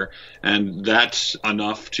who care, and that's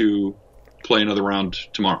enough to play another round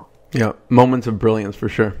tomorrow. Yeah, moments of brilliance for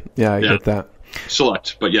sure. Yeah, I get that.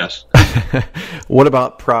 Select, but yes. What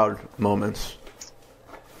about proud moments?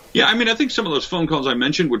 Yeah, I mean, I think some of those phone calls I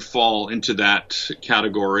mentioned would fall into that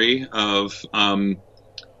category of,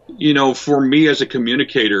 for me as a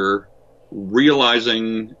communicator,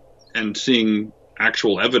 realizing and seeing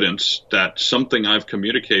actual evidence that something I've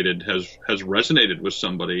communicated has resonated with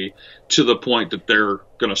somebody to the point that they're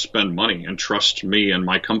going to spend money and trust me and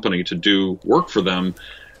my company to do work for them,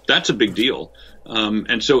 that's a big deal.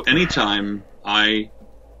 And so anytime I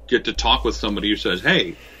get to talk with somebody who says,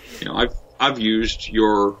 hey, I've used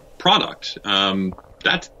your product,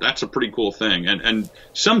 that's a pretty cool thing. And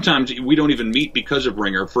sometimes we don't even meet because of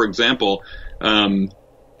Ringr. For example,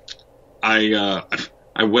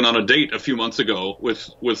 I went on a date a few months ago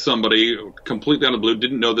with somebody completely out of the blue,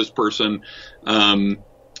 didn't know this person.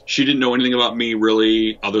 She didn't know anything about me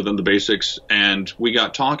really other than the basics. And we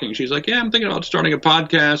got talking. She's like, yeah, I'm thinking about starting a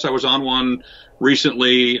podcast. I was on one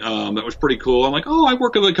recently. That was pretty cool. I'm like, oh, I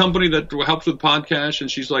work at a company that helps with podcasts.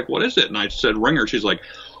 And she's like, what is it? And I said, Ringr. She's like,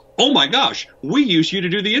 oh my gosh, we used you to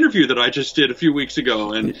do the interview that I just did a few weeks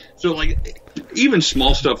ago. And so like even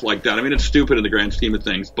small stuff like that. I mean, it's stupid in the grand scheme of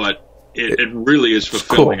things, but it really is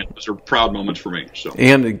fulfilling. Cool. Those are proud moments for me. So,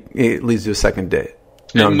 and it leads to a second date.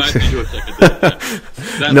 No, it might lead to a second date.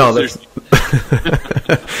 Yeah. No, that's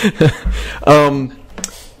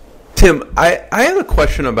Tim, I have a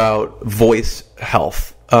question about voice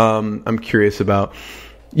health. I'm curious about,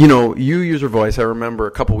 you use your voice. I remember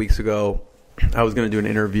a couple weeks ago, I was going to do an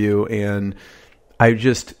interview and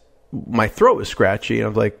my throat was scratchy. And I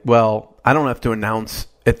was like, well, I don't have to announce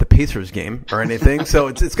at the Pacers game or anything, so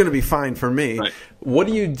it's going to be fine for me. Right. What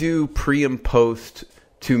do you do pre and post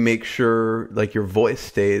to make sure like your voice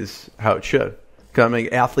stays how it should? Because I'm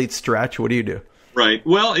like athletes stretch. What do you do? Right.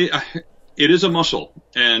 Well, it is a muscle,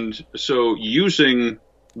 and so using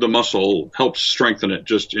the muscle helps strengthen it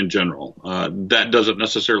just in general. That doesn't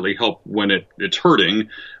necessarily help when it's hurting,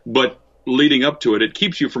 but leading up to it, it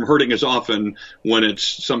keeps you from hurting as often when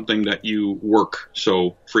it's something that you work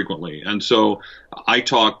so frequently. And so I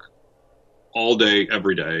talk all day,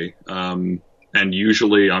 every day. And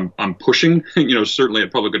usually I'm pushing, certainly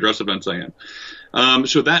at public address events I am.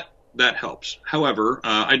 So that helps. However,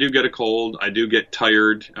 I do get a cold. I do get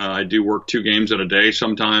tired. I do work 2 games in a day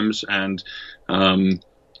sometimes. And,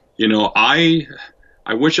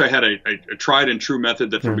 I wish I had a tried and true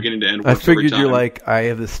method that from beginning to end works every time. I figured you're like, I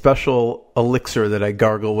have this special elixir that I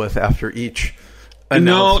gargle with after each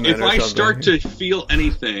announcement. No, if I start to feel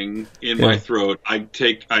anything in my throat, I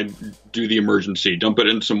do the emergency. Dump it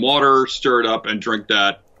in some water, stir it up, and drink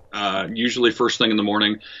that, usually first thing in the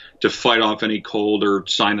morning to fight off any cold or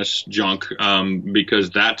sinus junk,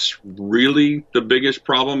 because that's really the biggest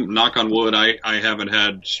problem. Knock on wood, I haven't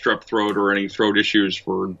had strep throat or any throat issues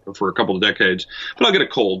for a couple of decades, but I'll get a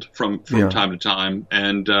cold from time to time.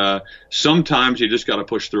 And sometimes you just got to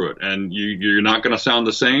push through it, and you're not going to sound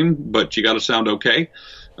the same, but you got to sound okay.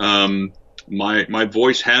 My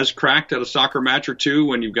voice has cracked at a soccer match or two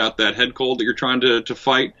when you've got that head cold that you're trying to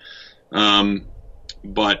fight.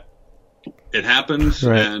 But it happens,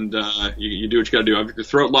 right. And you do what you got to do. I've got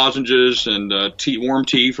throat lozenges and warm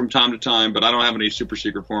tea from time to time, but I don't have any super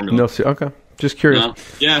secret formula. No, okay. Just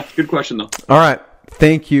curious. Yeah, good question though. All right.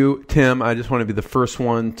 Thank you, Tim. I just want to be the first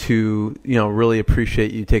one to, really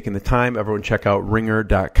appreciate you taking the time. Everyone check out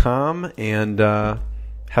Ringr.com and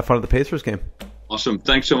have fun at the Pacers game. Awesome.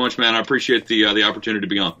 Thanks so much, man. I appreciate the opportunity to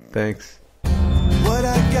be on. Thanks. What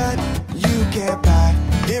I got, you can't buy.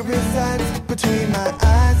 It resides between my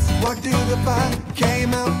eyes. Walked through the fire,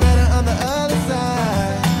 came out better on the other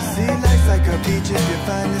side. See, life's like a beach if you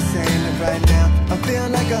find the sand. And right now, I feel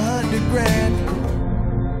like $100 grand.